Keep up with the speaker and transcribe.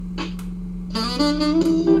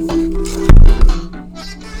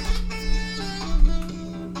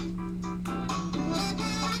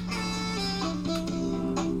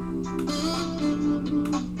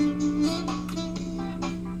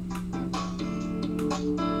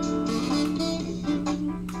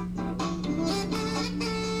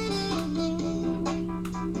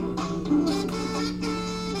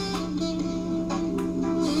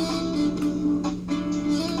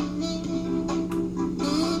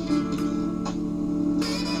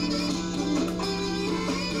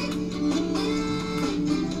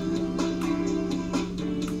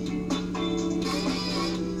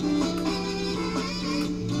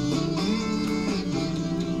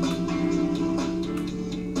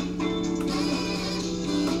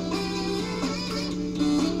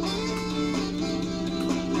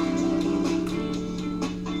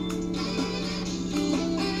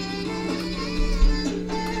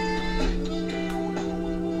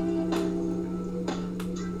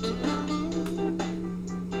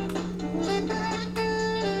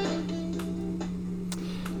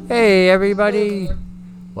Hey everybody,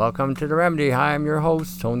 welcome to The Remedy. Hi, I'm your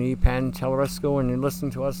host, Tony Pantelleresco, and you're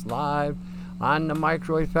listening to us live on the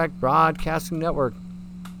Micro Effect Broadcasting Network.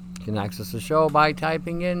 You can access the show by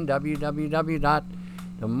typing in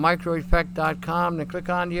www.themicroeffect.com and click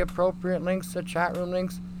on the appropriate links, the chat room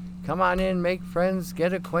links. Come on in, make friends,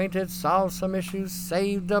 get acquainted, solve some issues,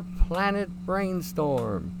 save the planet,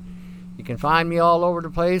 brainstorm. You can find me all over the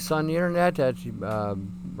place on the internet at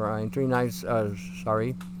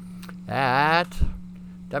at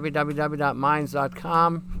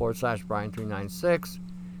www.minds.com/Brian396,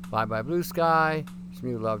 Bye Bye Blue Sky,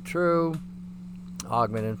 Smooth Love True,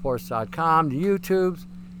 AugmentedForce.com, the YouTubes,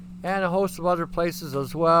 and a host of other places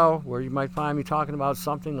as well where you might find me talking about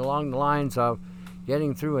something along the lines of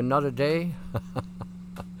getting through another day,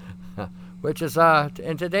 which is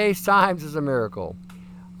in today's times is a miracle.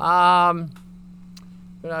 But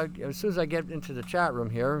as soon as I get into the chat room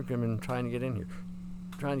here, I've been trying to get in here.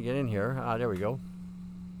 There we go.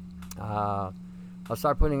 I'll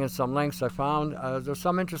start putting in some links I found. There's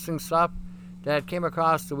some interesting stuff that came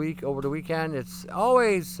across over the weekend. It's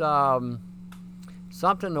always something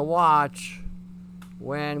to watch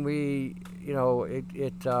when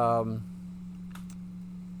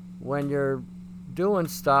when you're doing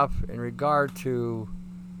stuff in regard to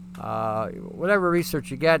whatever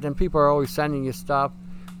research you get, and people are always sending you stuff,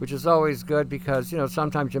 which is always good because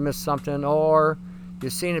sometimes you miss something or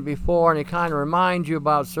you've seen it before and it kind of reminds you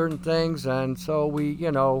about certain things, and so you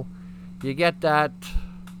get that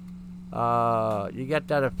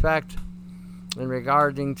effect in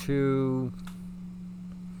regarding to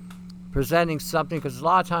presenting something, because a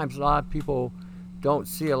lot of people don't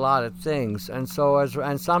see a lot of things, and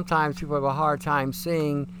sometimes people have a hard time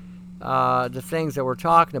seeing the things that we're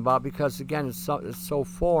talking about because again it's so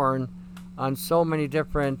foreign on so many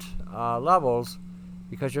different levels,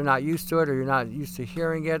 because you're not used to it, or you're not used to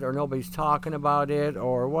hearing it, or nobody's talking about it,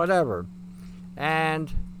 or whatever.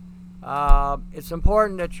 And it's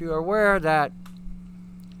important that you're aware that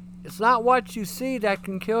it's not what you see that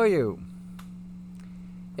can kill you.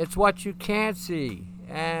 It's what you can't see.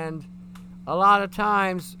 And a lot of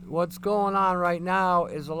times what's going on right now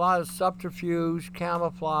is a lot of subterfuge,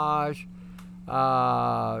 camouflage,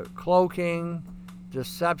 cloaking,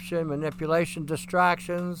 deception, manipulation,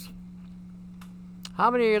 distractions. How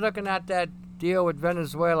many of you are looking at that deal with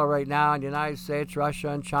Venezuela right now, and the United States, Russia,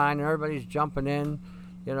 and China, and everybody's jumping in?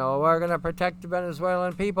 We're going to protect the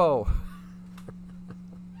Venezuelan people.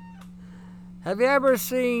 Have you ever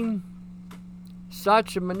seen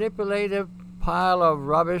such a manipulative pile of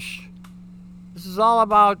rubbish? This is all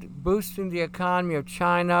about boosting the economy of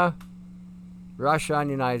China, Russia, and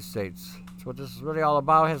the United States. That's what this is really all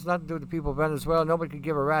about. It has nothing to do with the people of Venezuela. Nobody could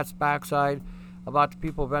give a rat's backside about the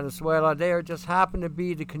people of Venezuela. They just happen to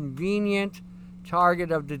be the convenient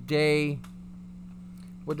target of the day,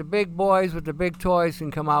 where the big boys with the big toys can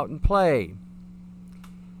come out and play.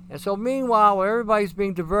 And so meanwhile, where everybody's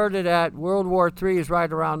being diverted at World War III is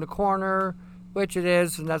right around the corner, which it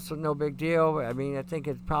is, and that's no big deal. I mean, I think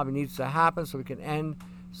it probably needs to happen so we can end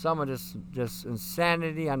some of this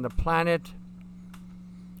insanity on the planet.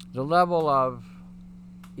 The level of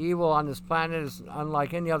evil on this planet is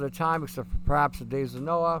unlike any other time, except for perhaps the days of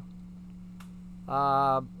Noah.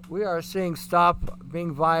 We are seeing stuff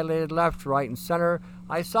being violated left, right, and center.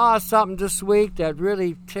 I saw something this week that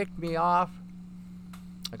really ticked me off.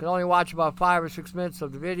 I could only watch about 5 or 6 minutes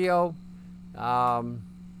of the video.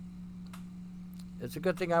 It's a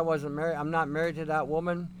good thing I wasn't married. I'm not married to that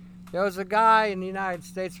woman. There was a guy in the United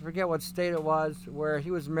States, I forget what state it was, where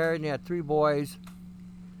he was married and he had 3 boys.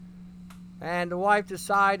 And the wife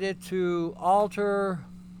decided to alter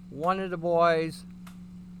one of the boys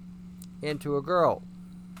into a girl.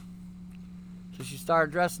 So she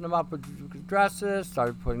started dressing him up with dresses,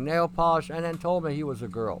 started putting nail polish, and then told me he was a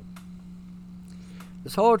girl.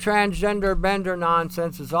 This whole transgender bender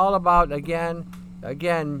nonsense is all about, again,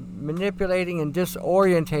 manipulating and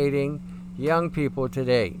disorientating young people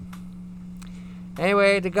today.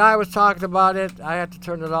 Anyway, the guy was talking about it. I had to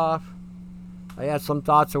turn it off. I had some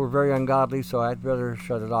thoughts that were very ungodly, so I'd better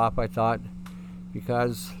shut it off, I thought,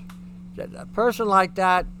 because a person like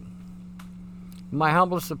that, in my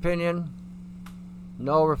humblest opinion,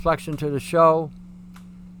 no reflection to the show,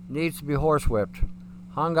 needs to be horsewhipped,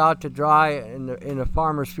 hung out to dry in a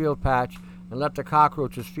farmer's field patch, and let the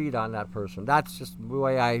cockroaches feed on that person. That's just the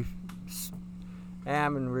way I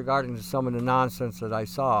am in regarding to some of the nonsense that I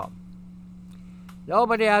saw.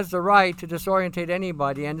 Nobody has the right to disorientate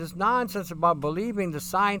anybody, and this nonsense about believing the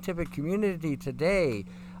scientific community today,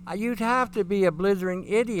 you'd have to be a blithering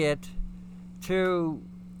idiot to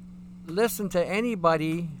listen to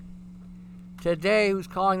anybody today who's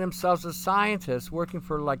calling themselves a scientist, working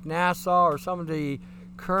for like NASA or some of the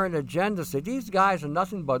current agendas. These guys are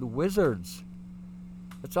nothing but wizards.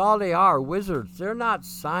 That's all they are, wizards. They're not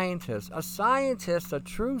scientists. A scientist, a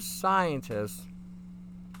true scientist,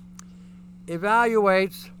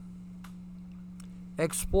 evaluates,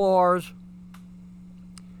 explores,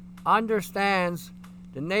 understands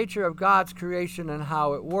the nature of God's creation and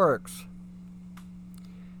how it works.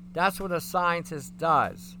 That's what a scientist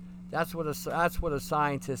does. That's what a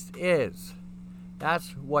scientist is. That's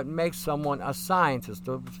what makes someone a scientist.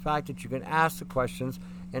 The fact that you can ask the questions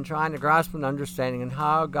and trying to grasp an understanding in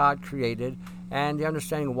how God created and the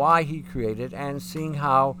understanding why He created and seeing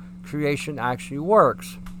how creation actually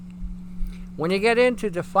works. When you get into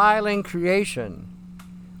defiling creation,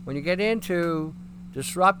 when you get into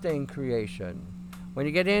disrupting creation, when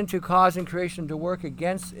you get into causing creation to work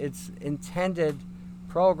against its intended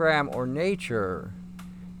program or nature,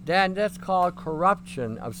 then that's called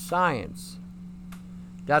corruption of science.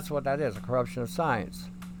 That's what that is, a corruption of science.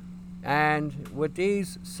 And with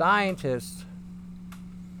these scientists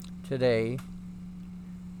today,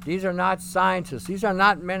 these are not scientists. These are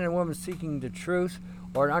not men and women seeking the truth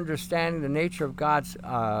or understanding the nature of God's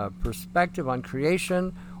perspective on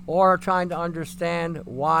creation, or trying to understand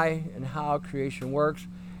why and how creation works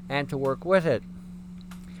and to work with it.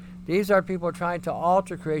 These are people trying to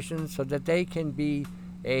alter creation so that they can be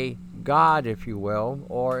a God, if you will,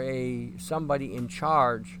 or somebody in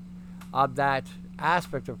charge of that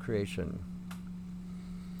aspect of creation.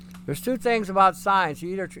 There's two things about science.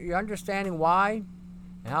 You're understanding why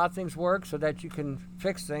and how things work so that you can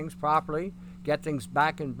fix things properly, get things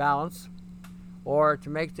back in balance, or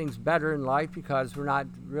to make things better in life, because we're not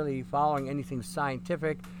really following anything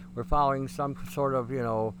scientific. We're following some sort of,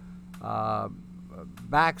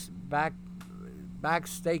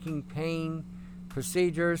 backstaking pain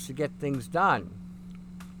procedures to get things done.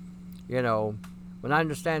 When I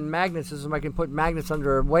understand magnetism, I can put magnets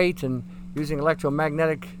under a weight, and using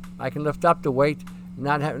electromagnetic, I can lift up the weight, and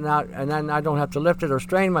then I don't have to lift it or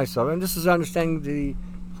strain myself. And this is understanding the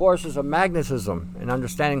forces of magnetism and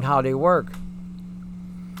understanding how they work.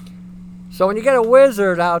 So when you get a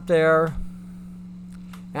wizard out there,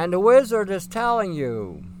 and the wizard is telling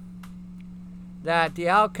you that the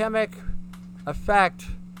alchemic effect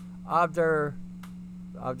of their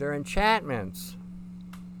enchantments,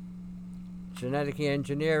 genetic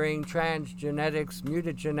engineering, transgenetics,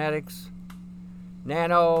 mutagenetics,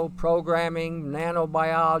 nano-programming,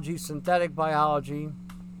 nanobiology, synthetic biology,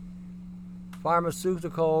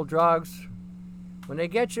 pharmaceutical drugs, when they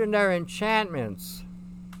get you in their enchantments,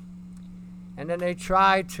 and then they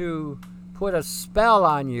try to put a spell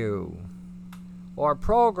on you or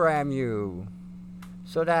program you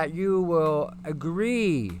so that you will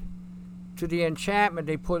agree to the enchantment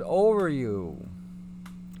they put over you.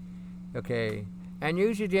 Okay, and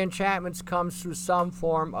usually the enchantments comes through some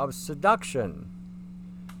form of seduction.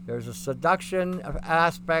 There's a seduction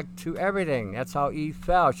aspect to everything. That's how Eve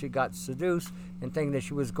fell. She got seduced and thinking that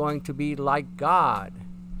she was going to be like God.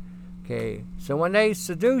 Okay, so when they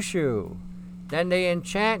seduce you, then they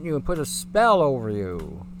enchant you and put a spell over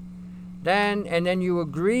you. Then you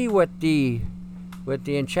agree with the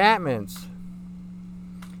enchantments.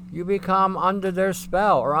 You become under their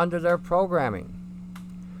spell or under their programming.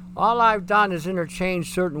 All I've done is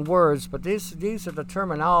interchange certain words, but these are the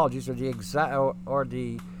terminologies or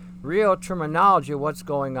the real terminology of what's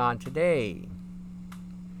going on today.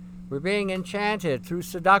 We're being enchanted through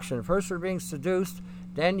seduction. First we're being seduced,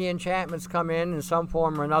 then the enchantments come in some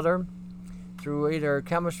form or another, through either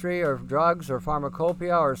chemistry or drugs or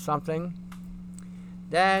pharmacopoeia or something.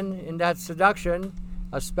 Then, in that seduction,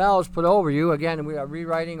 a spell is put over you. Again, we are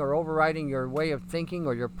rewriting or overwriting your way of thinking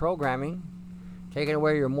or your programming, taking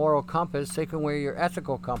away your moral compass, taking away your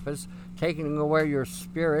ethical compass, taking away your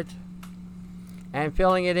spirit, and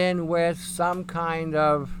filling it in with some kind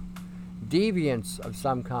of deviance of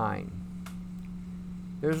some kind.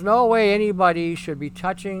 There's no way anybody should be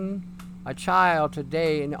touching a child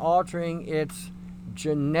today and altering its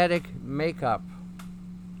genetic makeup.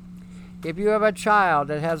 If you have a child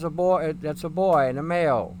that has that's a boy and a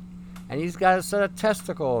male, and he's got a set of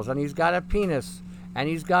testicles, and he's got a penis, and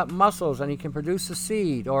he's got muscles, and he can produce a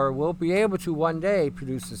seed, or will be able to one day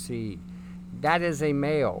produce a seed, that is a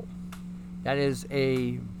male. That is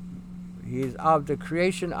he is of the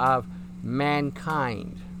creation of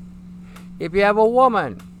mankind. If you have a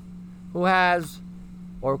woman who has,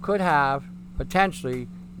 or could have, potentially,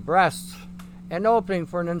 breasts, an opening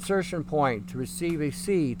for an insertion point to receive a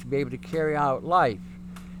seed to be able to carry out life,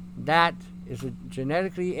 that is a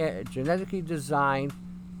genetically designed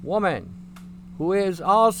woman who is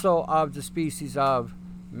also of the species of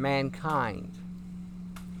mankind.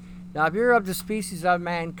 Now, if you're of the species of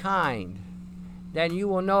mankind, then you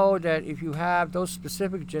will know that if you have those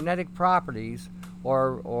specific genetic properties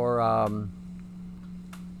or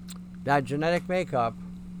that genetic makeup,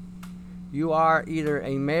 you are either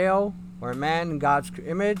a male or a man in God's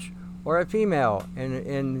image, or a female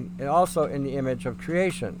and also in the image of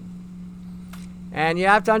creation. And you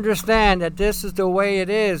have to understand that this is the way it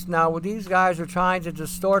is. Now, these guys are trying to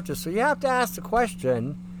distort this. So you have to ask the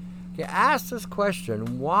question,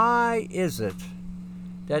 why is it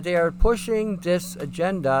that they are pushing this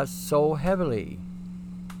agenda so heavily?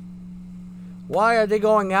 Why are they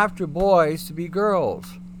going after boys to be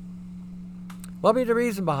girls? What would be the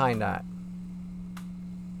reason behind that?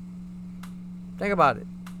 Think about it.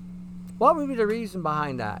 What would be the reason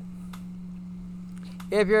behind that?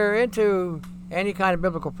 If you're into any kind of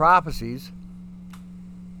biblical prophecies,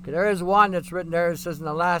 there is one that's written there that says in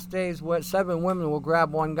the last days 7 women will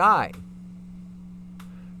grab one guy.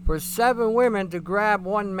 For 7 women to grab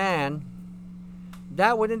one man,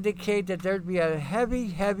 that would indicate that there'd be a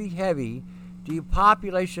heavy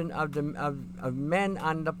depopulation of men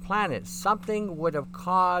on the planet. Something would have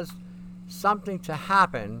caused something to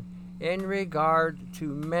happen in regard to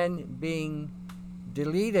men being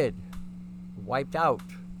deleted, wiped out,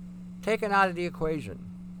 taken out of the equation.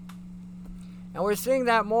 And we're seeing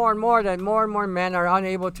that more and more men are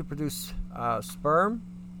unable to produce sperm.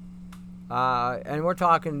 And we're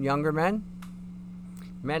talking younger men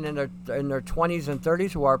in their 20s and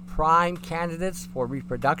 30s who are prime candidates for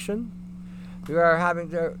reproduction.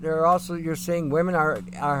 You're seeing women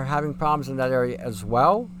are having problems in that area as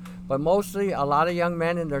well. But mostly a lot of young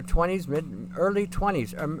men in their 20s, early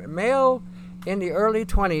 20s. A male in the early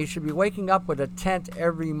 20s should be waking up with a tent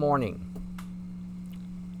every morning.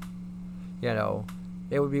 You know,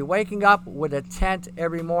 they would be waking up with a tent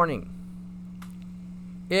every morning.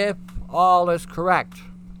 If all is correct.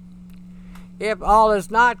 If all is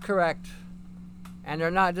not correct, and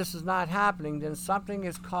this is not happening, then something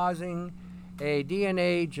is causing a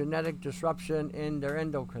DNA genetic disruption in their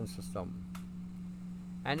endocrine system.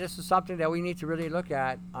 And this is something that we need to really look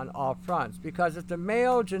at on all fronts. Because if the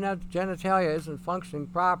male genitalia isn't functioning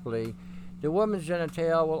properly, the woman's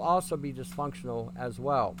genitalia will also be dysfunctional as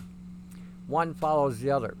well. One follows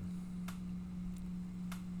the other.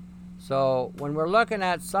 So when we're looking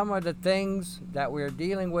at some of the things that we're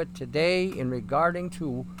dealing with today in regarding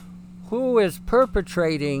to who is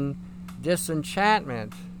perpetrating this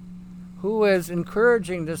enchantment, who is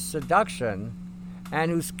encouraging this seduction,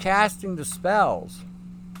 and who's casting the spells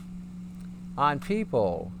on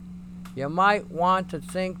people, you might want to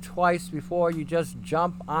think twice before you just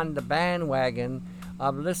jump on the bandwagon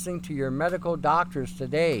of listening to your medical doctors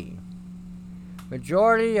today.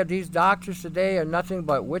 Majority of these doctors today are nothing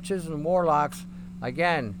but witches and warlocks,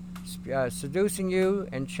 again, seducing you,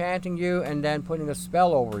 enchanting you, and then putting a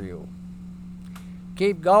spell over you.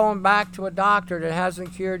 Keep going back to a doctor that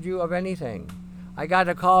hasn't cured you of anything. I got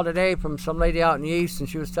a call today from some lady out in the east, and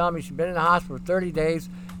she was telling me she'd been in the hospital for 30 days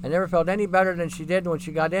and never felt any better than she did when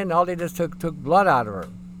she got in. All they just took blood out of her.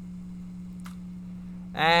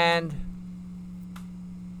 And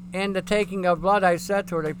in the taking of blood, I said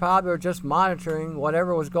to her, they probably were just monitoring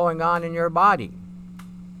whatever was going on in your body.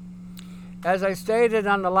 As I stated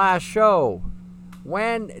on the last show,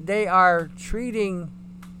 when they are treating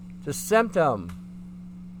the symptom,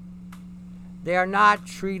 they are not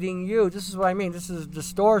treating you. This is what I mean. This is a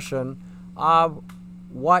distortion of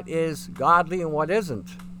what is godly and what isn't.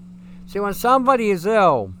 See, when somebody is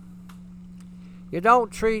ill, you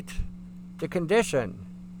don't treat the condition.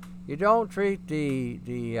 You don't treat the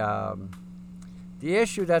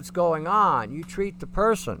issue that's going on. You treat the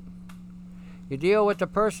person. You deal with the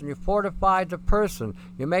person. You fortify the person.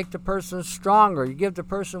 You make the person stronger. You give the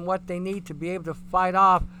person what they need to be able to fight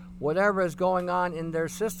off whatever is going on in their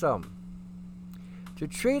system. To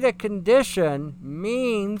treat a condition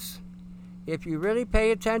means, if you really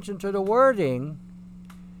pay attention to the wording,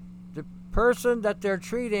 the person that they're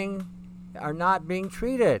treating are not being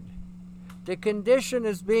treated. The condition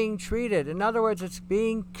is being treated. In other words, it's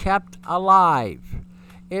being kept alive.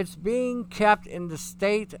 It's being kept in the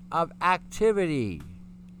state of activity.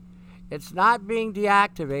 It's not being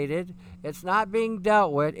deactivated. It's not being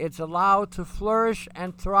dealt with. It's allowed to flourish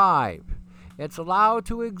and thrive. It's allowed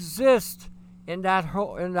to exist in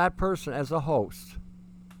that person as a host.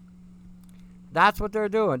 That's what they're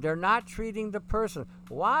doing. They're not treating the person.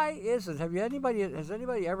 Why is it? Has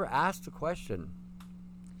anybody ever asked the question?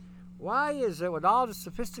 Why is it, with all the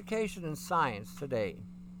sophistication in science today,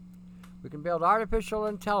 we can build artificial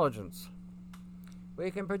intelligence, we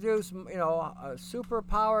can produce,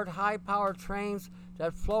 super-powered, high-powered trains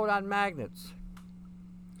that float on magnets.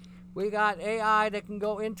 We got AI that can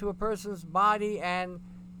go into a person's body and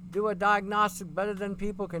do a diagnostic better than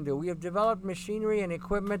people can do. We have developed machinery and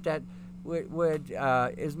equipment that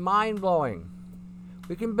is mind-blowing.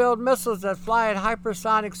 We can build missiles that fly at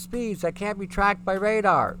hypersonic speeds that can't be tracked by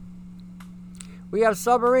radar. We have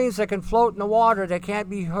submarines that can float in the water that can't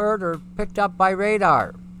be heard or picked up by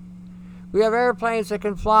radar. We have airplanes that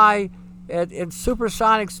can fly at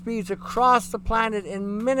supersonic speeds across the planet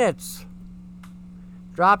in minutes,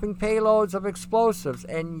 dropping payloads of explosives.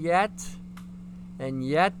 And yet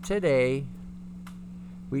today,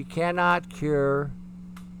 we cannot cure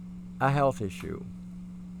a health issue.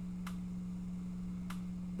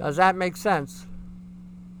 Does that make sense?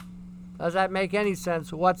 Does that make any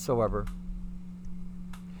sense whatsoever?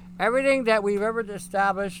 Everything that we've ever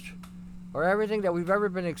established, or everything that we've ever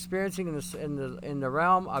been experiencing in the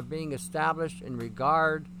realm of being established in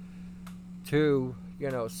regard to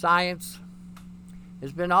science,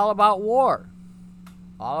 has been all about war,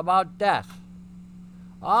 all about death,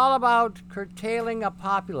 all about curtailing a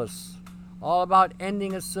populace, all about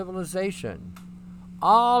ending a civilization,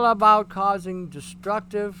 all about causing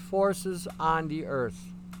destructive forces on the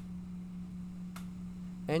earth.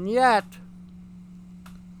 And yet,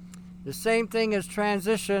 the same thing has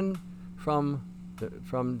transitioned from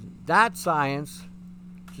that science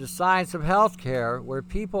to the science of healthcare, where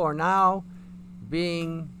people are now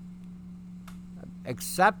being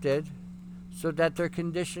accepted so that their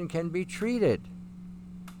condition can be treated.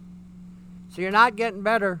 So you're not getting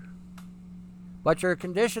better, but your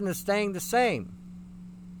condition is staying the same.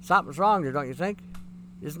 Something's wrong there, don't you think?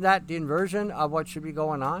 Isn't that the inversion of what should be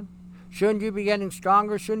going on? Shouldn't you be getting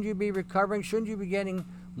stronger? Shouldn't you be recovering? Shouldn't you be getting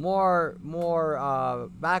more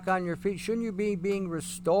back on your feet? Shouldn't you be being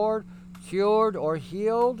restored, cured, or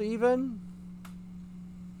healed even?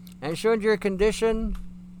 And shouldn't your condition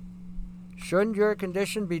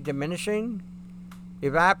be diminishing,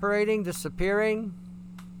 evaporating, disappearing,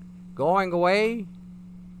 going away?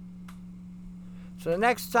 So the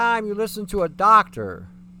next time you listen to a doctor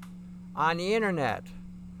on the internet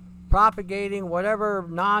propagating whatever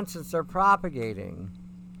nonsense they're propagating,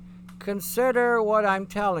 consider what I'm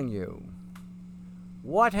telling you.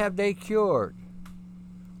 What have they cured?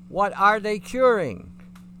 What are they curing?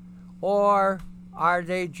 Or are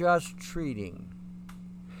they just treating?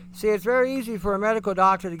 See, it's very easy for a medical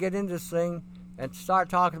doctor to get into this thing and start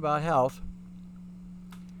talking about health,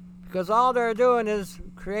 because all they're doing is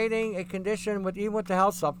creating a condition, even with the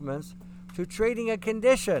health supplements, to treating a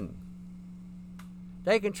condition.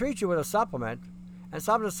 They can treat you with a supplement, and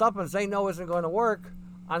some of the supplements they know isn't going to work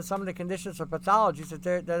on some of the conditions or pathologies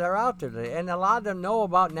that are out there today. And a lot of them know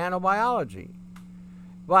about nanobiology.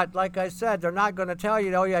 But like I said, they're not going to tell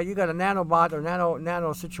you, oh yeah, you got a nanobot or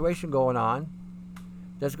nano situation going on.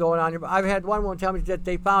 That's going on. I've had one woman tell me that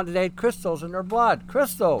they found that they had crystals in their blood.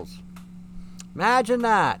 Crystals. Imagine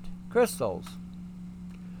that. Crystals.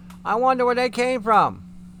 I wonder where they came from.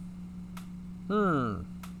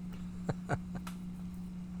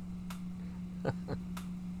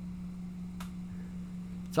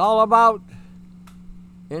 It's all about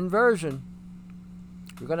inversion.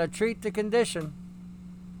 You're going to treat the condition,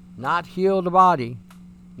 not heal the body,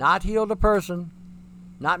 not heal the person,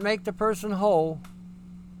 not make the person whole.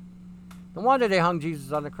 No wonder they hung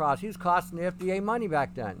Jesus on the cross. He was costing the FDA money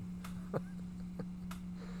back then.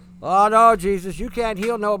 Oh no, Jesus, you can't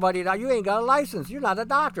heal nobody now. You ain't got a license. You're not a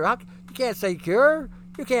doctor. You can't say cure.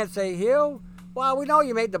 You can't say heal. Well, we know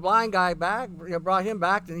you made the blind guy back. You brought him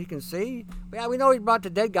back, then he can see. Yeah, we know he brought the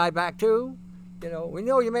dead guy back too. We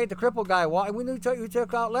know you made the crippled guy walk. We knew you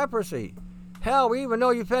took out leprosy. Hell, we even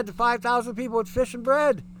know you fed the 5,000 people with fish and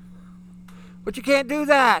bread. But you can't do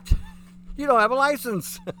that. You don't have a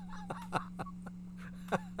license.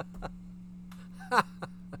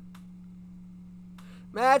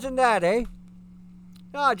 Imagine that, eh?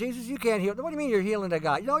 No, Jesus, you can't heal. What do you mean you're healing that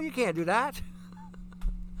guy? No, you can't do that.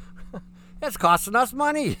 It's costing us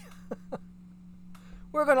money.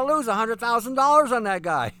 We're going to lose $100,000 on that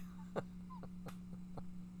guy.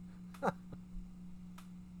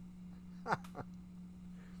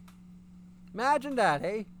 Imagine that,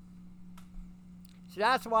 eh? See,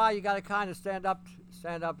 that's why you got to kind of stand up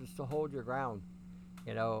just to hold your ground,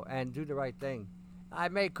 and do the right thing.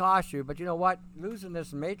 It may cost you, but you know what? Losing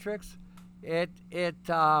this matrix, when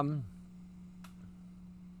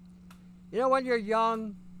you're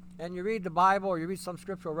young and you read the Bible or you read some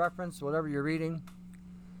scriptural reference, whatever you're reading,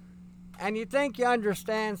 and you think you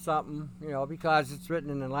understand something, because it's written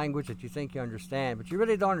in a language that you think you understand, but you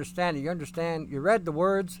really don't understand it. You read the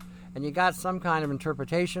words and you got some kind of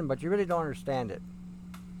interpretation, but you really don't understand it.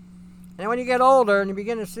 And when you get older and you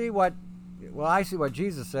begin to see I see what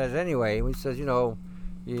Jesus says anyway. He says, he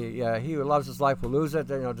who loves his life will lose it.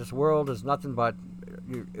 This world is nothing but,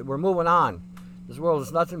 we're moving on. This world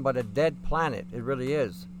is nothing but a dead planet. It really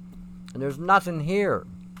is. And there's nothing here.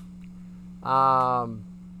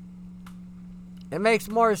 It makes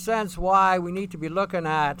more sense why we need to be looking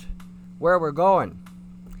at where we're going.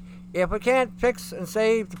 If we can't fix and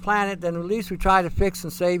save the planet, then at least we try to fix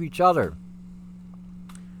and save each other.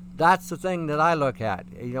 That's the thing that I look at.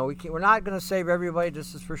 We're not going to save everybody,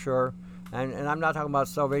 this is for sure. And I'm not talking about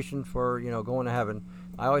salvation for, going to heaven.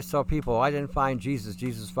 I always tell people, I didn't find Jesus.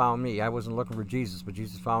 Jesus found me. I wasn't looking for Jesus, but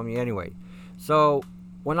Jesus found me anyway. So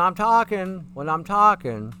when I'm talking,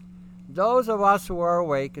 those of us who are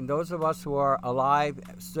awake and those of us who are alive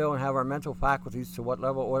still and have our mental faculties to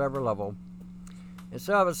whatever level,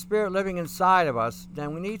 instead of a spirit living inside of us,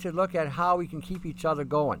 then we need to look at how we can keep each other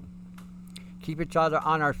going. Keep each other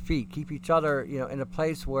on our feet. Keep each other, in a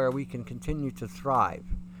place where we can continue to thrive.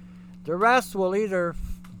 The rest will either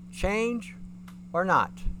change or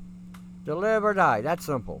not. To live or die. That's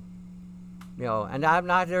simple. And I'm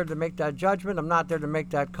not there to make that judgment. I'm not there to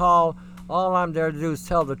make that call. All I'm there to do is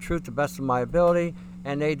tell the truth to the best of my ability,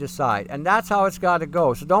 and they decide. And that's how it's got to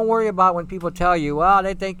go. So don't worry about when people tell you, well,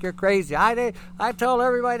 they think you're crazy. I tell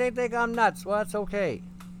everybody they think I'm nuts. Well, that's okay.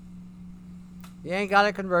 You ain't got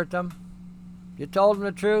to convert them. You told them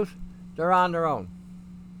the truth, they're on their own.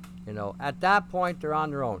 At that point, they're on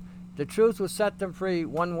their own. The truth will set them free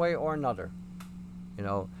one way or another.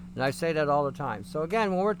 And I say that all the time. So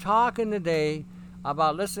again, when we're talking today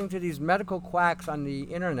about listening to these medical quacks on the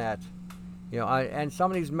internet, and some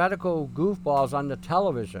of these medical goofballs on the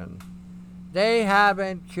television, they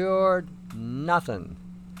haven't cured nothing.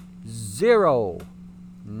 Zero.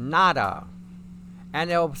 Nada. And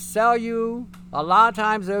they'll sell you, a lot of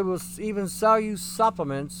times they will even sell you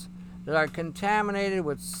supplements that are contaminated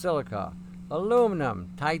with silica, aluminum,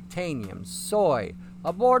 titanium, soy,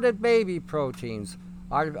 aborted baby proteins,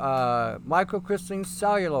 microcrystalline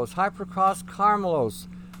cellulose, hypercross carmelose,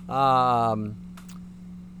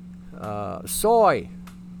 soy,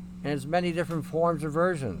 and its many different forms or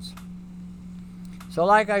versions. So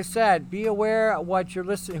like I said, be aware of what you're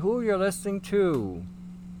listening, who you're listening to.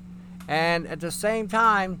 And at the same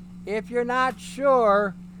time, if you're not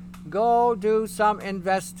sure, go do some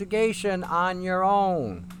investigation on your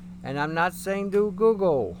own. And I'm not saying do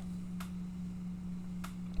Google.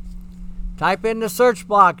 Type in the search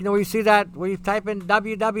block. Where you see that, where you type in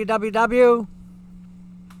www.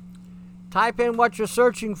 Type in what you're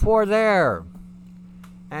searching for there.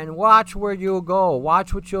 And watch where you'll go.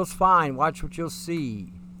 Watch what you'll find. Watch what you'll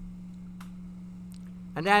see.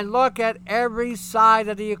 And then look at every side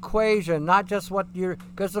of the equation, not just what you're...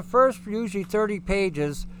 Because the first usually 30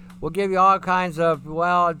 pages will give you all kinds of,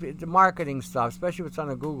 the marketing stuff, especially if it's on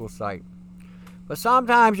a Google site. But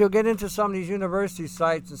sometimes you'll get into some of these university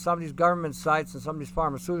sites and some of these government sites and some of these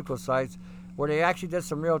pharmaceutical sites where they actually did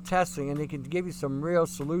some real testing and they can give you some real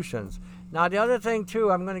solutions. Now, the other thing,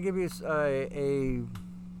 too, I'm going to give you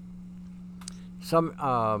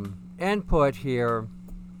some input here.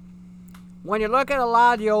 When you look at a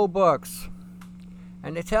lot of the old books,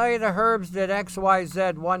 and they tell you the herbs did X, Y,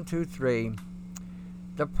 Z, 1, 2, 3,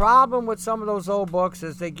 the problem with some of those old books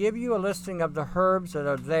is they give you a listing of the herbs that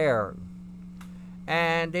are there.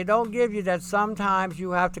 And they don't give you that sometimes you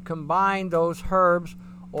have to combine those herbs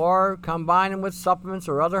or combine them with supplements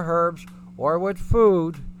or other herbs or with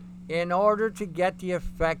food in order to get the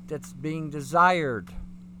effect that's being desired.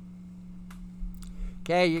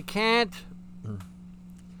 Okay, you can't...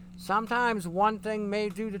 Sometimes one thing may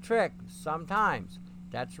do the trick. Sometimes.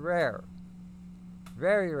 That's rare.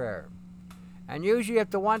 Very rare. And usually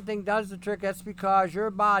if the one thing does the trick, that's because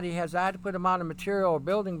your body has adequate amount of material or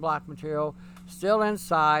building block material still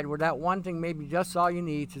inside, where that one thing may be just all you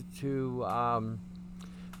need to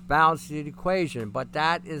balance the equation. But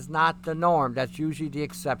that is not the norm. That's usually the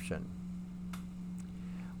exception.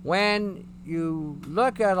 When you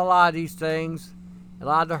look at a lot of these things, a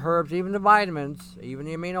lot of the herbs, even the vitamins, even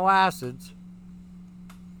the amino acids,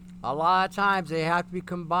 a lot of times they have to be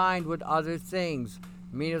combined with other things.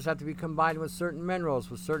 Aminos have to be combined with certain minerals,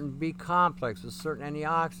 with certain B complex, with certain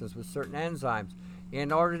antioxidants, with certain enzymes,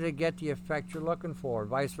 in order to get the effect you're looking for.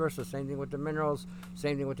 Vice versa, same thing with the minerals,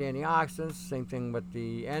 same thing with the antioxidants, same thing with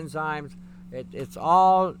the enzymes. It's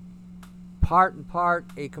all part and part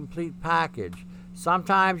a complete package.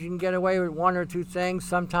 Sometimes you can get away with one or two things,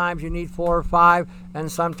 sometimes you need 4 or 5,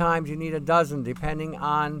 and sometimes you need a dozen, depending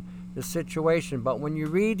on the situation. But when you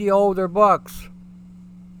read the older books,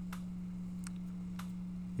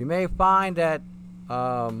 you may find that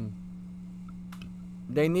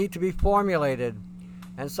they need to be formulated.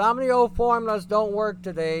 And some of the old formulas don't work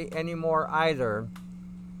today anymore either,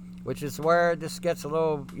 which is where this gets a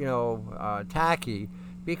little, tacky,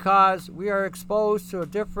 because we are exposed to a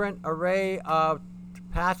different array of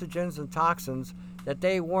pathogens and toxins that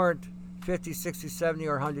they weren't 50, 60, 70,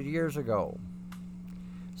 or 100 years ago.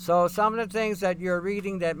 So some of the things that you're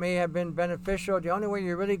reading that may have been beneficial, the only way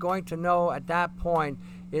you're really going to know at that point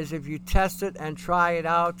is if you test it and try it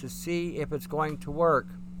out to see if it's going to work.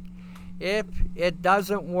 If it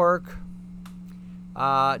doesn't work,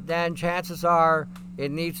 then chances are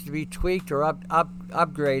it needs to be tweaked or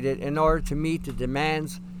upgraded in order to meet the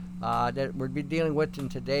demands that we'll be dealing with in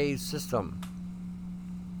today's system.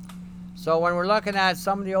 So when we're looking at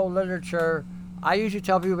some of the old literature, I usually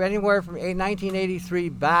tell people anywhere from 1983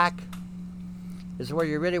 back is where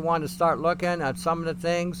you really want to start looking at some of the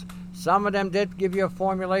things. Some of them did give you a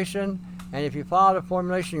formulation, and if you follow the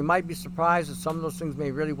formulation, you might be surprised that some of those things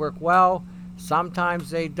may really work well.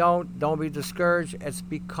 Sometimes they don't. Don't be discouraged. It's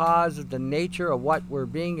because of the nature of what we're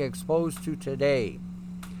being exposed to today.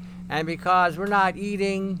 And because we're not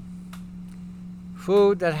eating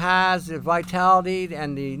food that has the vitality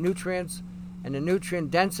and the nutrients and the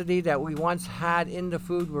nutrient density that we once had in the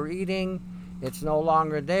food we're eating, it's no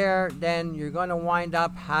longer there, then you're going to wind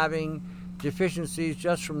up having deficiencies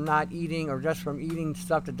just from not eating, or just from eating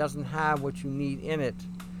stuff that doesn't have what you need in it.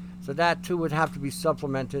 So that too would have to be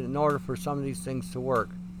supplemented in order for some of these things to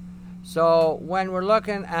work. So when we're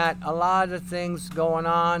looking at a lot of the things going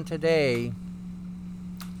on today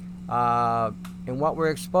and what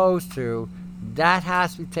we're exposed to, that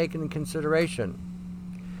has to be taken in consideration.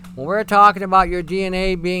 When we're talking about your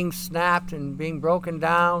DNA being snapped and being broken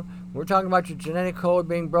down, we're talking about your genetic code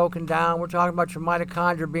being broken down, we're talking about your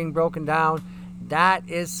mitochondria being broken down, that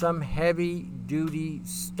is some heavy duty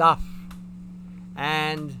stuff.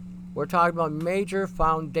 And we're talking about major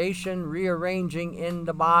foundation rearranging in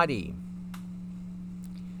the body.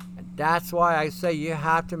 And that's why I say you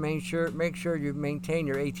have to make sure you maintain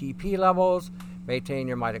your ATP levels, maintain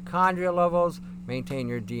your mitochondria levels, maintain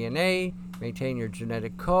your DNA, maintain your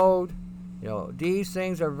genetic code. These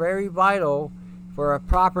things are very vital for a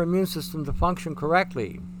proper immune system to function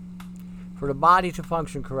correctly, for the body to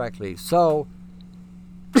function correctly. So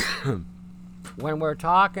when we're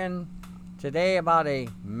talking today about a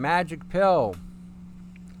magic pill,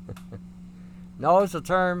 notice the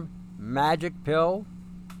term magic pill.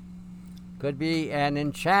 Could be an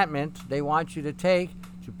enchantment they want you to take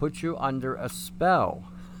to put you under a spell.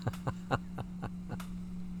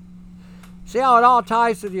 See how it all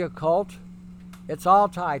ties to the occult? It's all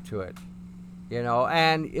tied to it.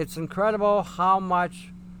 And it's incredible how much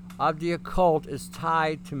of the occult is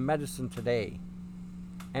tied to medicine today.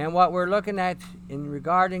 And what we're looking at in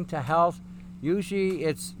regarding to health, usually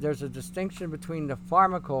there's a distinction between the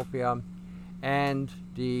pharmacopoeia and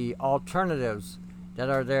the alternatives that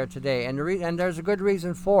are there today. And there's a good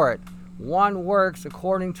reason for it. One works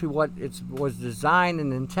according to what it was designed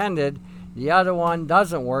and intended. The other one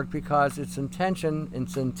doesn't work because its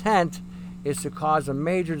intent is to cause a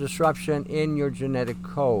major disruption in your genetic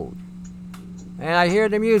code. And I hear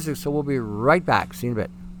the music, so we'll be right back. See you in a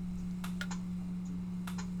bit.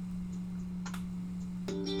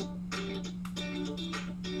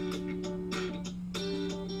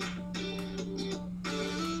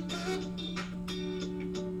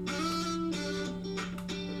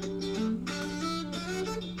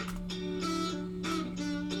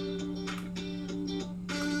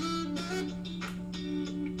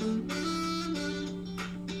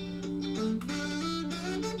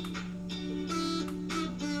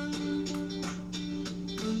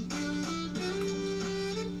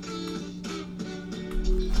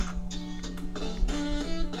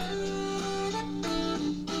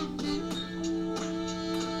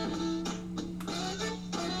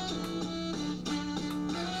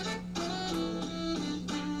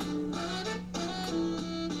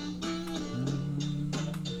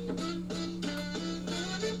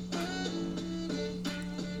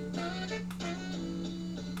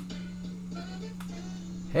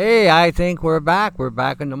 Hey, I think we're back. We're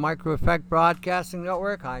back on the Micro Effect Broadcasting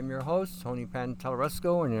Network. I'm your host, Tony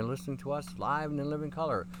Pantelleresco, and you're listening to us live and in living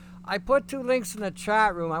color. I put 2 links in the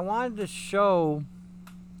chat room. I wanted to show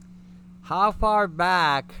how far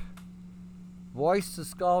back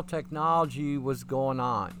voice-to-skull technology was going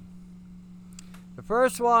on. The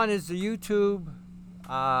first one is the YouTube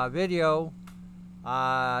video,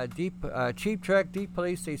 Cheap Trick, Deep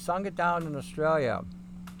Police. They sung it down in Australia.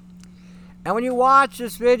 And when you watch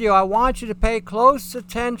this video, I want you to pay close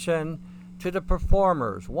attention to the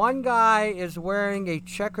performers. One guy is wearing a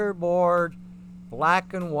checkerboard,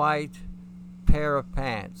 black and white pair of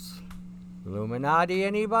pants. Illuminati,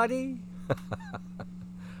 anybody?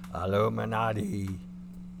 Illuminati.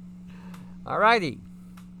 Alrighty.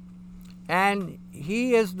 And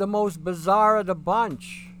he is the most bizarre of the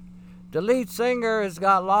bunch. The lead singer has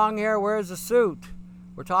got long hair, wears a suit.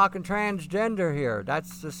 We're talking transgender here.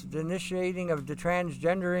 That's the initiating of the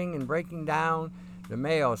transgendering and breaking down the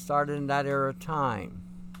male started in that era of time.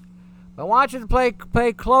 But I want you to pay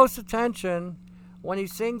close attention when he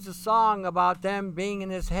sings a song about them being in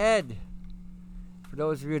his head. For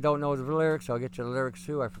those of you who don't know the lyrics, I'll get you the lyrics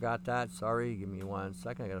too. I forgot that. Sorry. Give me 1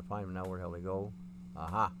 second. I got to find them now. Where the hell they go?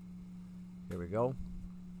 Aha. Here we go.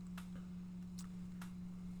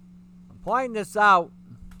 I'm pointing this out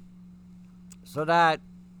so that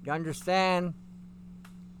you understand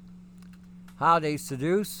how they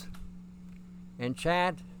seduce,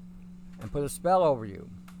 enchant, and put a spell over you.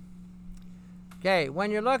 Okay, when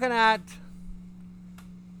you're looking at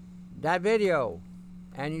that video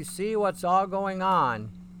and you see what's all going on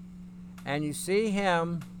and you see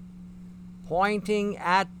him pointing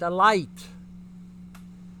at the light,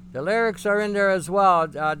 the lyrics are in there as well,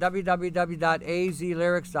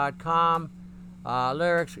 www.azlyrics.com.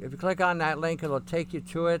 Lyrics. If you click on that link, it'll take you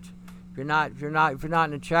to it. If you're not in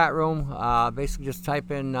the chat room, basically just type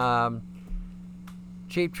in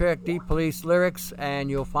Cheap Trick, Deep Police lyrics, and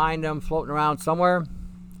you'll find them floating around somewhere.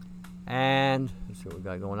 And let's see what we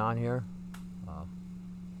got going on here.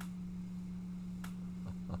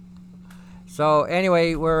 So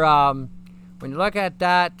anyway, we're when you look at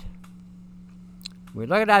that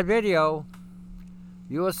video,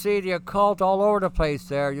 you will see the occult all over the place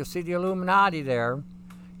there. You'll see the Illuminati there.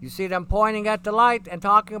 You see them pointing at the light and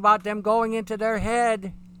talking about them going into their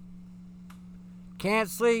head. Can't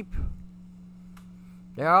sleep.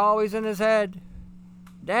 They're always in his head.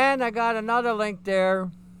 Then I got another link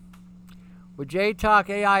there with J-Talk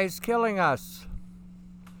AI is killing us.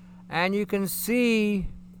 And you can see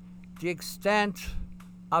the extent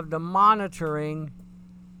of the monitoring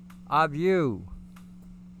of you.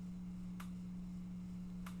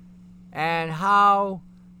 And how,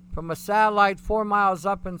 from a satellite 4 miles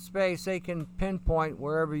up in space, they can pinpoint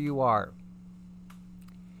wherever you are.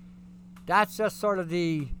 That's just sort of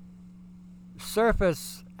the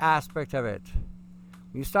surface aspect of it.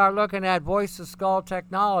 You start looking at voice-to-skull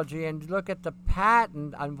technology and look at the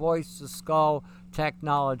patent on voice-to-skull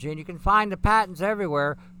technology. And you can find the patents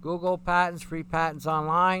everywhere. Google patents, free patents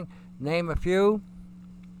online, name a few.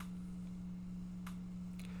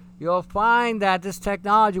 You'll find that this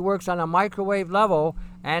technology works on a microwave level,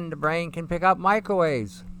 and the brain can pick up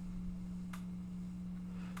microwaves.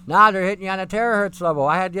 Now they're hitting you on a terahertz level.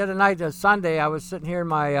 I had the other night, Sunday, I was sitting here in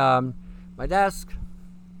my my desk,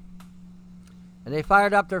 and they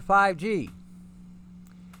fired up their 5G.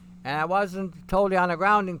 And I wasn't totally on a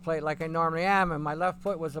grounding plate like I normally am, and my left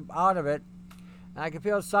foot was out of it, and I could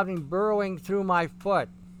feel something burrowing through my foot,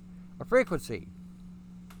 a frequency.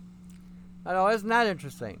 I know, isn't that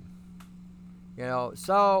interesting? You know,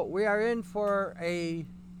 so we are in for a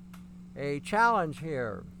challenge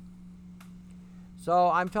here. So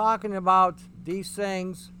I'm talking about these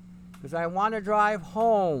things because I want to drive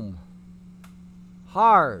home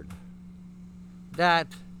hard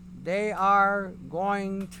that they are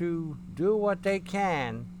going to do what they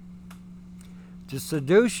can to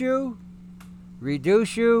seduce you,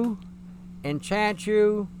 reduce you, enchant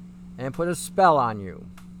you, and put a spell on you.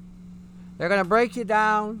 They're going to break you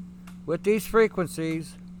down with these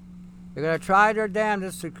frequencies. They're going to try their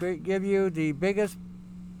damnedest to give you the biggest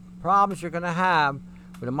problems you're going to have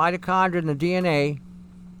with the mitochondria and the DNA.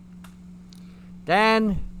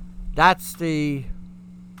 Then that's the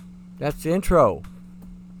intro.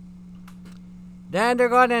 Then they're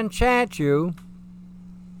going to enchant you.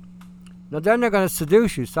 No, then they're going to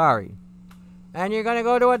seduce you, sorry. And you're going to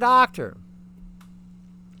go to a doctor.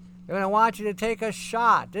 They're going to want you to take a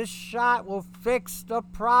shot. This shot will fix the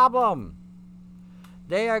problem.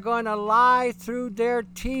 They are going to lie through their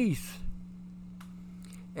teeth.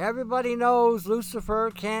 Everybody knows Lucifer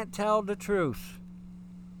can't tell the truth.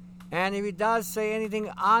 And if he does say anything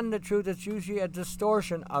on the truth, it's usually a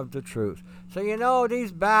distortion of the truth. So you know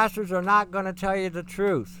these bastards are not going to tell you the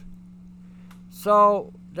truth.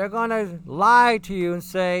 So they're going to lie to you and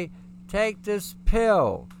say, take this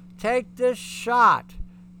pill, take this shot,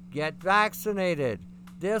 get vaccinated.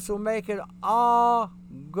 This will make it all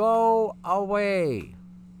go away.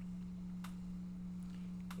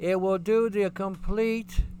 It will do the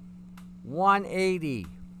complete 180.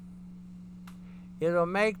 It'll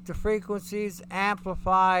make the frequencies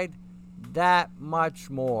amplified that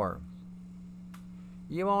much more.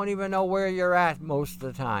 You won't even know where you're at most of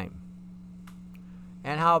the time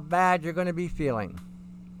and how bad you're going to be feeling.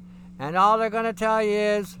 And all they're going to tell you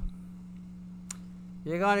is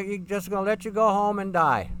you're just going to let you go home and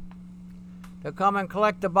die. They'll come and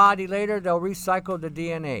collect the body later. They'll recycle the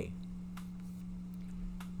DNA.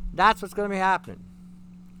 That's what's going to be happening.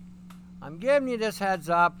 I'm giving you this heads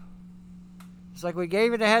up. It's like we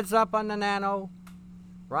gave you the heads up on the nano.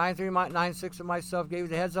 Ryan 396 and myself gave you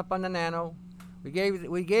the heads up on the nano. We gave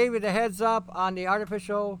you the heads up on the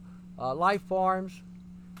artificial life forms.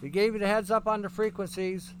 We gave you the heads up on the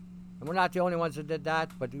frequencies. And we're not the only ones that did that,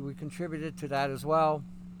 but we contributed to that as well.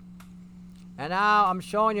 And now I'm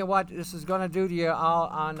showing you what this is going to do to you all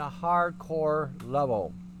on a hardcore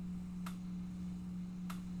level.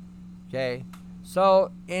 Okay,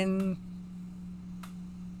 so in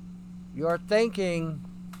your thinking,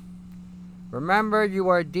 remember you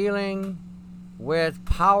are dealing with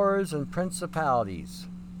powers and principalities.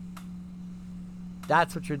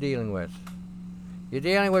 That's what you're dealing with. You're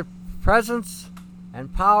dealing with presence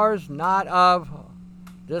and powers not of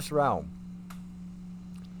this realm.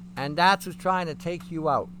 And that's what's trying to take you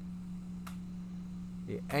out.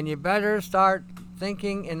 And you better start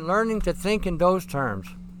thinking and learning to think in those terms.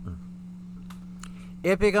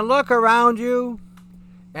 If you can look around you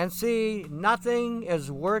and see nothing is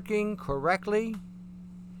working correctly,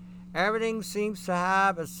 everything seems to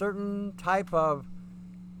have a certain type of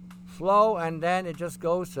flow, and then it just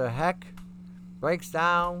goes to heck, breaks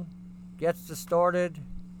down, gets distorted,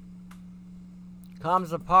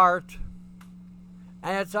 comes apart,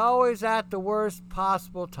 and it's always at the worst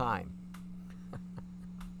possible time.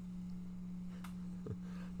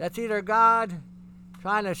 That's either God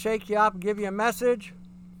trying to shake you up and give you a message,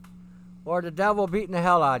 or the devil beating the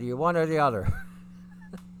hell out of you, one or the other.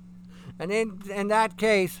 And in that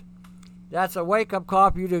case, that's a wake-up call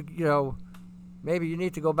for you to, maybe you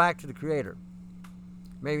need to go back to the Creator.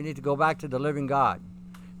 Maybe you need to go back to the living God.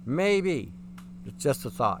 Maybe. It's just a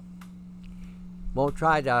thought. Won't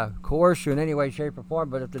try to coerce you in any way, shape, or form,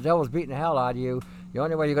 but if the devil's beating the hell out of you, the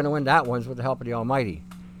only way you're going to win that one is with the help of the Almighty,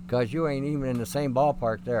 because you ain't even in the same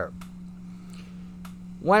ballpark there.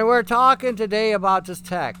 When we're talking today about this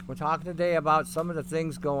tech, we're talking today about some of the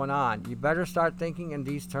things going on. You better start thinking in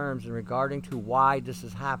these terms in regarding to why this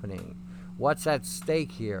is happening. What's at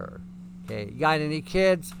stake here? Okay, you got any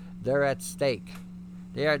kids? They're at stake.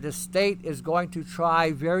 The state is going to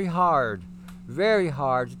try very hard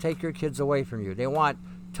to take your kids away from you. They want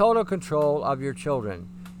total control of your children.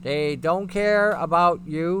 They don't care about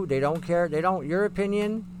you. Your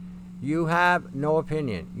opinion, you have no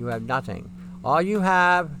opinion. You have nothing. All you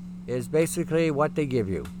have is basically what they give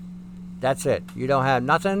you. That's it. You don't have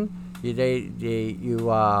nothing.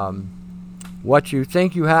 What you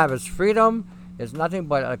think you have is freedom. It's nothing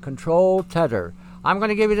but a controlled tether. I'm going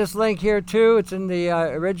to give you this link here too. It's in the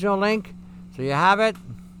original link, so you have it.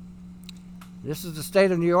 This is the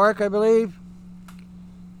state of New York, I believe.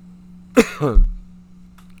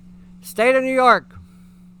 State of New York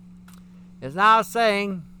is now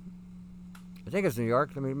saying, I think it's New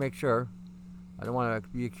York. Let me make sure. I don't want to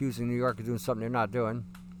be accusing New York of doing something they're not doing.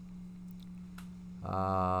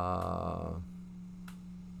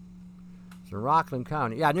 It's in Rockland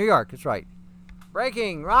County. Yeah, New York, that's right.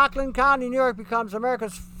 Breaking. Rockland County, New York becomes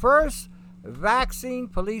America's first vaccine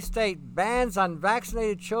police state. Bans on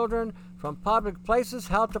vaccinated children from public places.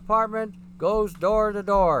 Health department goes door to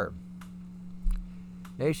door.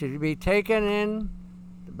 They should be taken in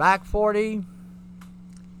the back 40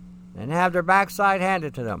 and have their backside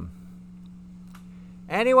handed to them.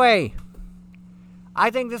 Anyway, I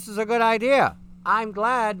think this is a good idea. I'm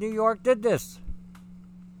glad New York did this.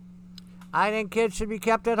 I think kids should be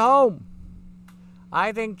kept at home.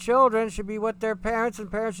 I think children should be with their parents,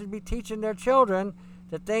 and parents should be teaching their children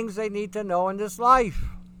the things they need to know in this life.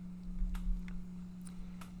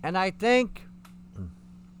 And I think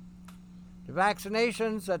the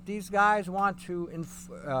vaccinations that these guys want to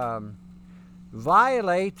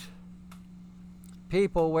violate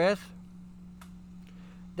people with,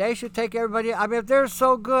 they should take everybody. I mean, if they're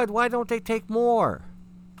so good, why don't they take more?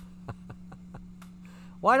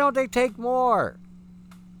 Why don't they take more?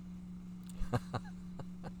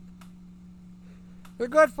 They're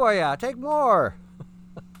good for you. Take more.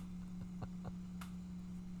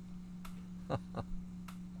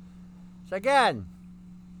 So again,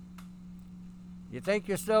 you think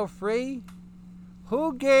you're still free?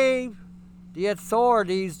 Who gave the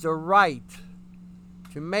authorities the right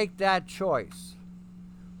to make that choice?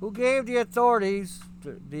 Who gave the authorities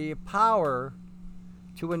the power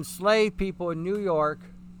to enslave people in New York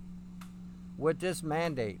with this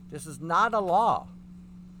mandate? This is not a law.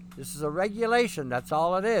 This is a regulation. That's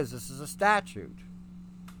all it is. This is a statute.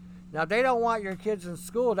 Now, if they don't want your kids in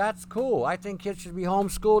school, that's cool. I think kids should be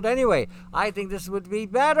homeschooled anyway. I think this would be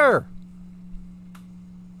better.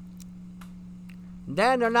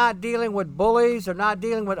 Then they're not dealing with bullies. They're not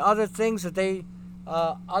dealing with other things that they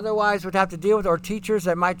otherwise would have to deal with, or teachers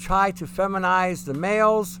that might try to feminize the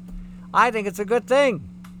males. I think it's a good thing.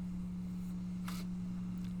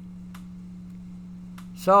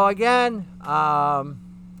 So again,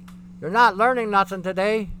 you're not learning nothing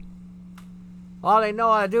today. All they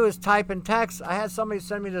know how to do is type in text. I had somebody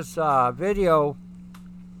send me this video.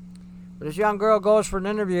 This young girl goes for an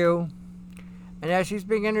interview, and as she's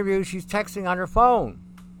being interviewed, she's texting on her phone.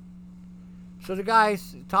 So the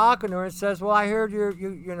guy's talking to her and says, "Well, I heard you're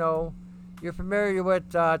familiar with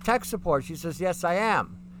tech support." She says, "Yes, I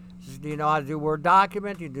am." He says, "Do you know how to do Word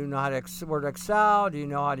document? Do you know how to Word Excel? Do you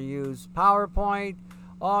know how to use PowerPoint?"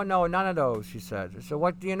 "Oh, no, none of those," she said. "So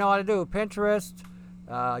what do you know how to do? Pinterest,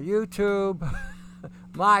 YouTube,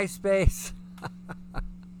 MySpace,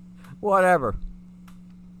 whatever."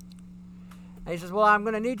 And he says, "Well, I'm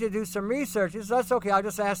going to need you to do some research." He says, "That's okay. I'll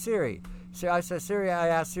just ask Siri." So I said, "Siri, I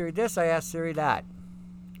asked Siri this, I asked Siri that."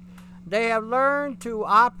 They have learned to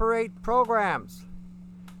operate programs,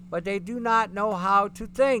 but they do not know how to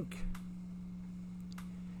think.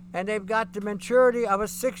 And they've got the maturity of a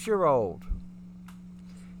 6-year-old.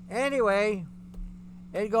 Anyway,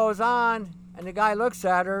 it goes on, and the guy looks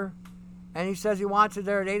at her, and he says he wants her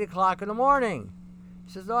there at 8 o'clock in the morning.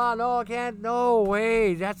 He says, "Oh, no, I can't. No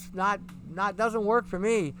way. That's not doesn't work for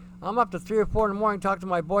me. I'm up to 3 or 4 in the morning, talk to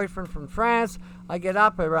my boyfriend from France. I get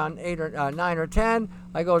up around 8 or 9 or 10.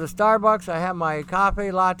 I go to Starbucks. I have my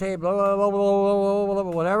coffee, latte, blah, blah, blah, blah, blah,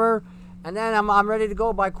 blah, whatever. And then I'm ready to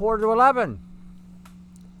go by 10:45.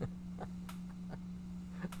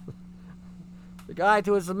 The guy,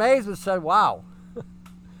 to his amazement, said, "Wow."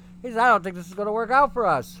 He said, "I don't think this is going to work out for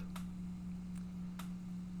us."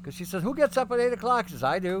 Because she says, "Who gets up at 8 o'clock?" He says,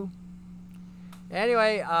 "I do."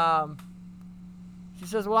 Anyway, she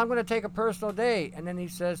says, "Well, I'm going to take a personal day." And then he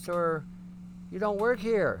says to her, "You don't work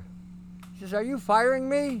here." She says, "Are you firing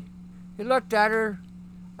me?" He looked at her.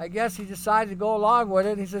 I guess he decided to go along with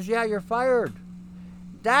it. He says, "Yeah, you're fired."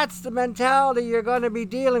 That's the mentality you're going to be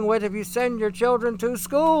dealing with if you send your children to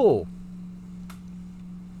school.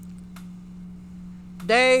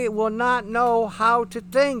 They will not know how to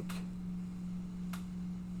think.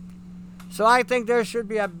 So I think there should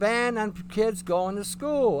be a ban on kids going to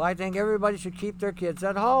school. I think everybody should keep their kids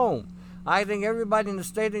at home. I think everybody in the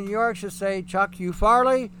state of New York should say, "Chuck U.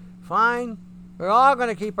 Farley, fine. We're all going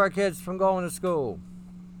to keep our kids from going to school."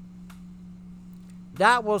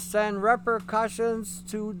 That will send repercussions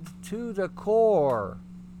to the core.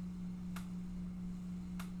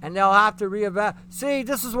 And they'll have to reevaluate. See,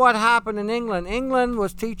 this is what happened in England. England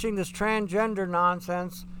was teaching this transgender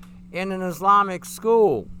nonsense in an Islamic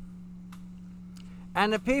school.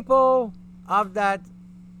 And the people of that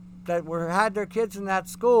had their kids in that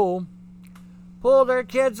school pulled their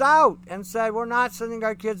kids out and said, "We're not sending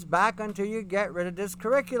our kids back until you get rid of this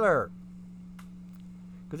curricular."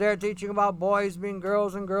 Because they're teaching about boys being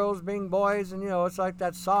girls and girls being boys. And, it's like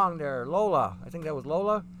that song there, Lola. I think that was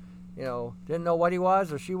Lola. Didn't know what he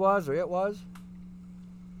was or she was or it was.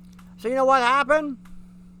 So you know what happened?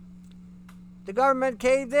 The government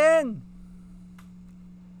caved in.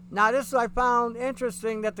 Now this I found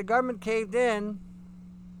interesting, that the government caved in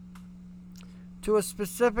to a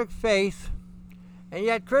specific faith, and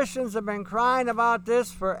yet Christians have been crying about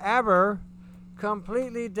this forever,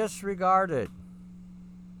 completely disregarded.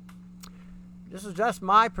 This is just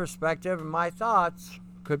my perspective and my thoughts.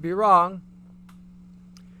 Could be wrong.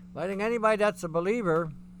 But I think anybody that's a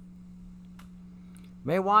believer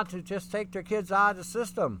may want to just take their kids out of the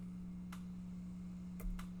system.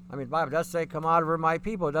 I mean, the Bible does say, "Come out of her, my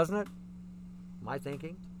people," doesn't it? My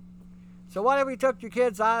thinking. So what if we took your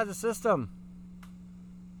kids out of the system?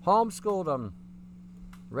 Homeschooled them.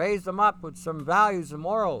 Raised them up with some values and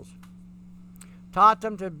morals. Taught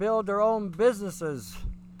them to build their own businesses.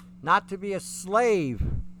 Not to be a slave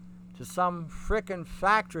to some frickin'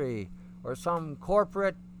 factory or some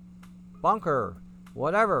corporate bunker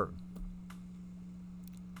whatever.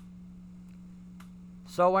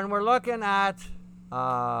 So when we're looking at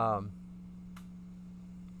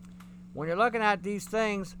when you're looking at these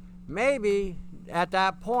things, maybe at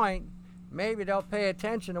that point, maybe they'll pay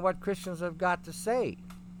attention to what Christians have got to say.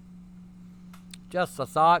 Just a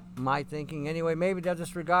thought, my thinking anyway. Maybe they'll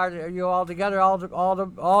disregard you altogether, all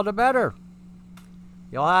the better.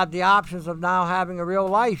 You'll have the options of now having a real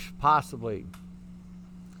life, possibly.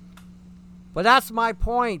 But that's my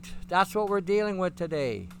point. That's what we're dealing with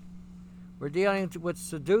today. We're dealing with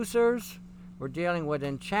seducers. We're dealing with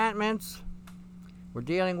enchantments. We're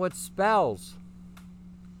dealing with spells.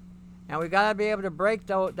 And we got to be able to break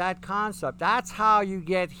that concept. That's how you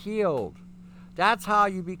get healed. That's how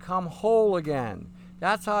you become whole again.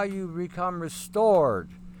 That's how you become restored.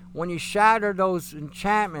 When you shatter those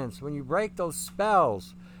enchantments, when you break those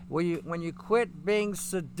spells, when you quit being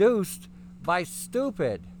seduced by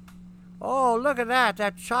stupid. Oh, look at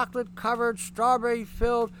that chocolate-covered,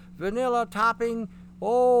 strawberry-filled, vanilla topping,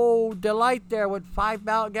 delight there with 5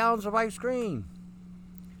 gallons of ice cream.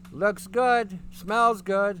 Looks good, smells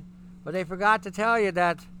good, but they forgot to tell you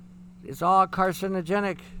that it's all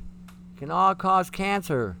carcinogenic. Can all cause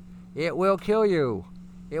cancer. It will kill you.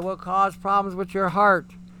 It will cause problems with your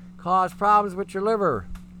heart, cause problems with your liver.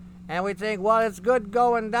 And we think, well, it's good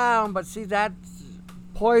going down, but see, that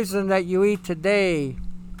poison that you eat today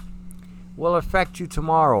will affect you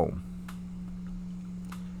tomorrow.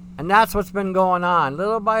 And that's what's been going on.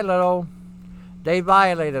 Little by little, they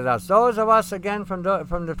violated us. Those of us, again, from the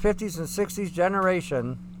 50s and 60s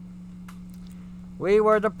generation, we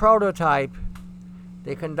were the prototype.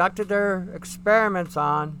 They conducted their experiments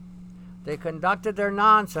on. They conducted their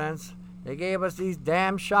nonsense. They gave us these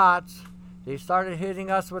damn shots. They started hitting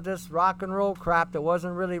us with this rock and roll crap that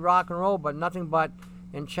wasn't really rock and roll, but nothing but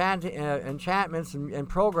enchantments and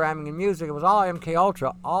programming and music. It was all MK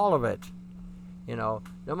Ultra, all of it. You know,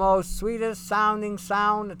 the most sweetest sounding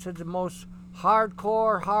sound to the most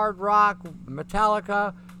hardcore, hard rock,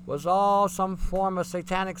 Metallica, was all some form of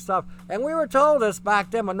satanic stuff. And we were told this back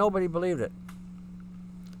then, but nobody believed it.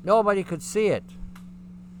 Nobody could see it.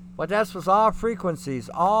 But this was all frequencies,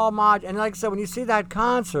 all mod. And like I said, when you see that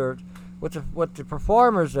concert with the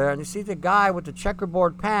performers there, and you see the guy with the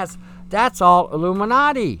checkerboard pants, that's all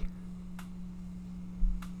Illuminati.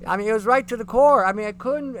 I mean, it was right to the core. I mean, I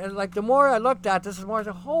couldn't, like, the more I looked at this, the more I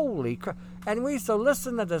said, holy crap. And we used to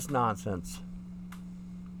listen to this nonsense.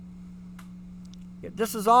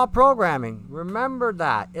 This is all programming. Remember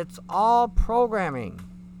that. It's all programming.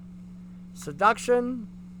 Seduction,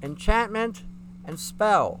 enchantment, and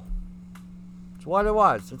spell. It's what it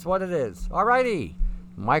was. It's what it is. Alrighty.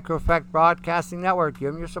 Microeffect Broadcasting Network.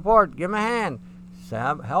 Give them your support. Give them a hand.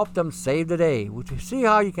 Help them save the day. See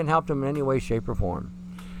how you can help them in any way, shape, or form.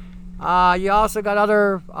 You also got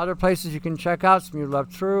other places you can check out. Smooth Love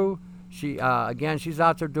True. She's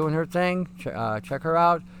out there doing her thing. Check her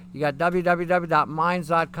out. You got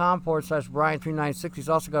www.minds.com/Brian396. He's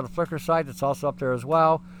also got a Flickr site that's also up there as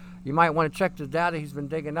well. You might want to check the data he's been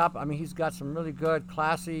digging up. I mean, he's got some really good,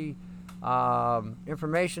 classy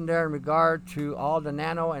information there in regard to all the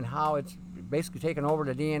nano and how it's basically taken over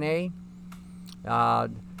the DNA,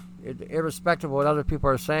 irrespective of what other people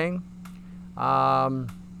are saying.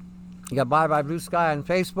 You got Bye Bye Blue Sky on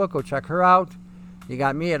Facebook. Go check her out. You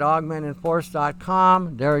got me at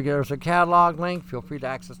augmentedforce.com. There's a catalog link. Feel free to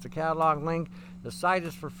access the catalog link. The site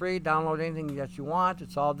is for free. Download anything that you want.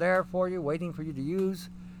 It's all there for you, waiting for you to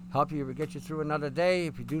use. Help you get you through another day.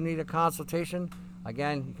 If you do need a consultation,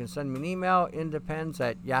 again, you can send me an email,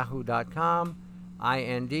 independz@yahoo.com,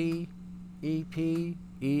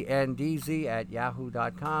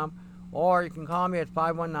 INDEPENDZ@yahoo.com, or you can call me at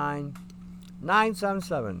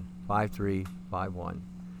 519-977-5351.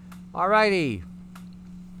 Alrighty.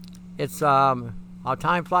 It's, how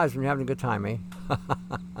time flies when you're having a good time, eh?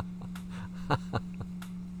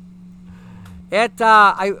 A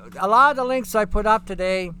lot of the links I put up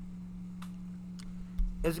today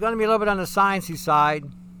is going to be a little bit on the sciencey side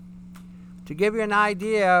to give you an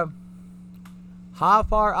idea how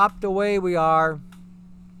far up the way we are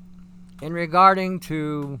in regarding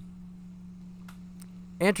to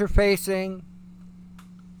interfacing,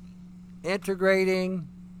 integrating,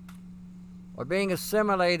 or being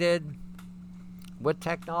assimilated with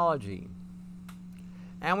technology.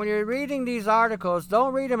 And when you're reading these articles,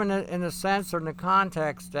 don't read them in the sense or in the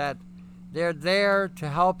context that they're there to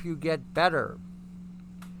help you get better.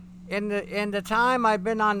 In the time I've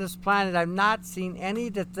been on this planet, I've not seen any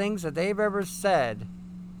of the things that they've ever said,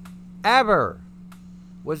 that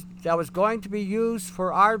was going to be used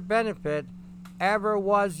for our benefit, ever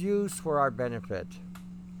was used for our benefit.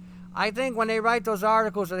 I think when they write those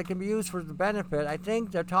articles that it can be used for the benefit, I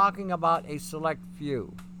think they're talking about a select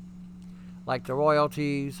few. Like the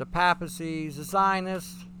royalties, the papacies, the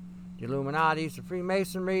Zionists, the Illuminatis, the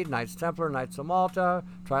Freemasonry, Knights Templar, Knights of Malta,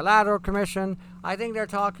 Trilateral Commission. I think they're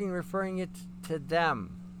referring it to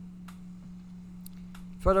them.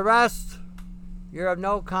 For the rest, you're of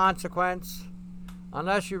no consequence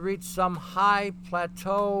unless you reach some high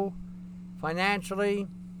plateau financially,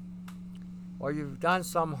 or you've done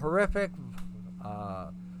some horrific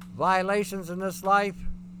violations in this life.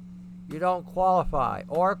 You don't qualify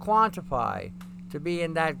or quantify to be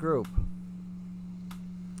in that group.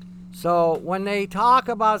 So when they talk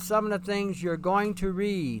about some of the things you're going to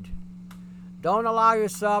read, don't allow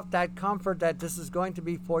yourself that comfort that this is going to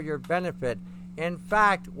be for your benefit. In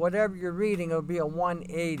fact, whatever you're reading, it'll be a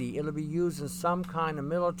 180. It'll be used in some kind of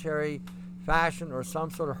military fashion or some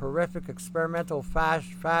sort of horrific experimental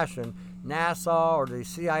fashion. NASA or the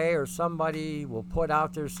CIA or somebody will put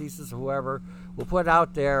out there, CSIS or whoever, will put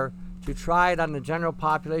out there to try it on the general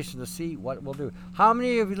population to see what it will do. How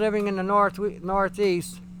many of you living in the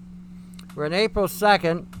Northeast, we're in April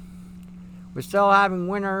 2nd, we're still having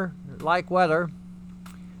winter-like weather,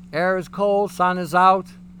 air is cold, sun is out,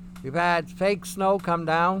 we've had fake snow come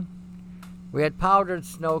down, we had powdered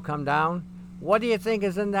snow come down. What do you think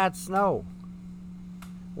is in that snow?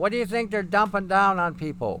 What do you think they're dumping down on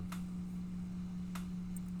people?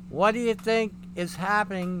 What do you think is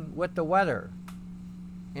happening with the weather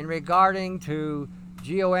in regarding to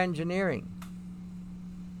geoengineering?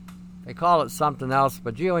 They call it something else,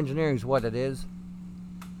 but geoengineering is what it is.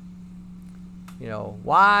 You know,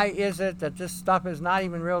 why is it that this stuff is not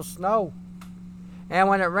even real snow? And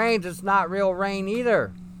when it rains, it's not real rain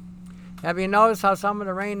either. Have you noticed how some of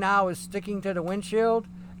the rain now is sticking to the windshield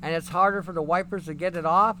and it's harder for the wipers to get it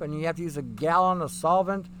off, and you have to use a gallon of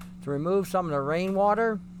solvent to remove some of the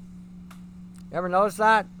rainwater? Ever notice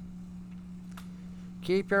that?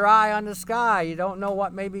 Keep your eye on the sky. You don't know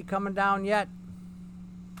what may be coming down yet.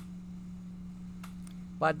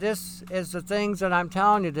 But this is the things that I'm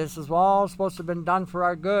telling you. This is all supposed to have been done for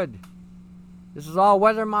our good. This is all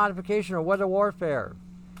weather modification or weather warfare.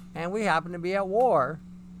 And we happen to be at war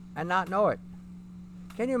and not know it.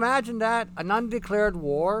 Can you imagine that? An undeclared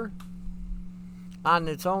war on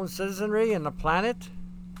its own citizenry and the planet?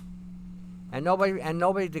 And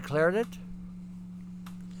nobody declared it?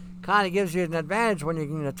 Kind of gives you an advantage when you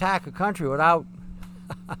can attack a country without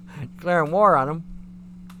declaring war on them.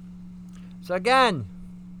 So again,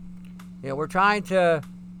 we're trying to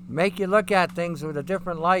make you look at things with a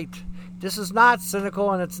different light. This is not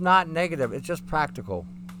cynical and it's not negative. It's just practical.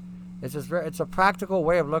 It's a practical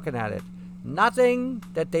way of looking at it. Nothing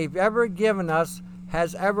that they've ever given us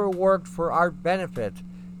has ever worked for our benefit.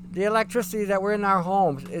 The electricity that we're in our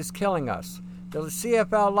homes is killing us. The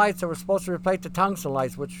CFL lights that were supposed to replace the tungsten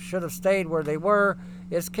lights, which should have stayed where they were,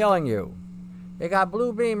 is killing you. They got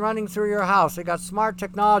blue beam running through your house. They got smart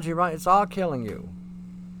technology running. It's all killing you.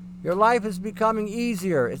 Your life is becoming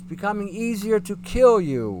easier. It's becoming easier to kill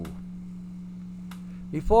you.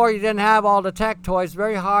 Before, you didn't have all the tech toys.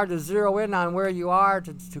 Very hard to zero in on where you are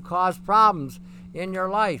to cause problems in your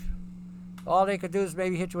life. All they could do is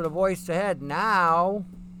maybe hit you with a voice to head. Now,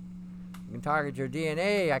 I can target your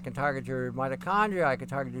DNA, I can target your mitochondria, I can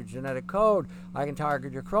target your genetic code, I can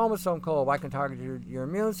target your chromosome code, I can target your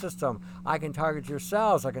immune system, I can target your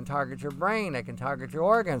cells, I can target your brain, I can target your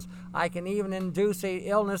organs, I can even induce an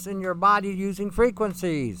illness in your body using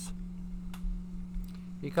frequencies.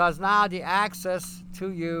 Because now the access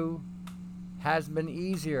to you has been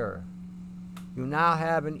easier. You now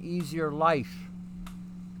have an easier life.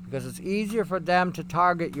 Because it's easier for them to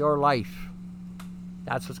target your life.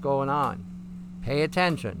 That's what's going on. Pay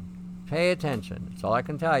attention. Pay attention. That's all I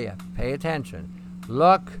can tell you. Pay attention.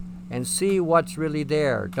 Look and see what's really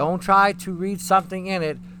there. Don't try to read something in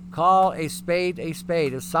it. Call a spade a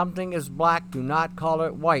spade. If something is black, do not call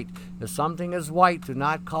it white. If something is white, do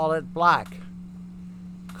not call it black.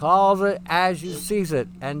 Call it as you sees it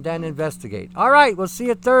and then investigate. All right, we'll see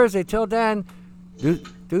you Thursday. Till then,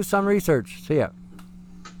 do some research. See ya.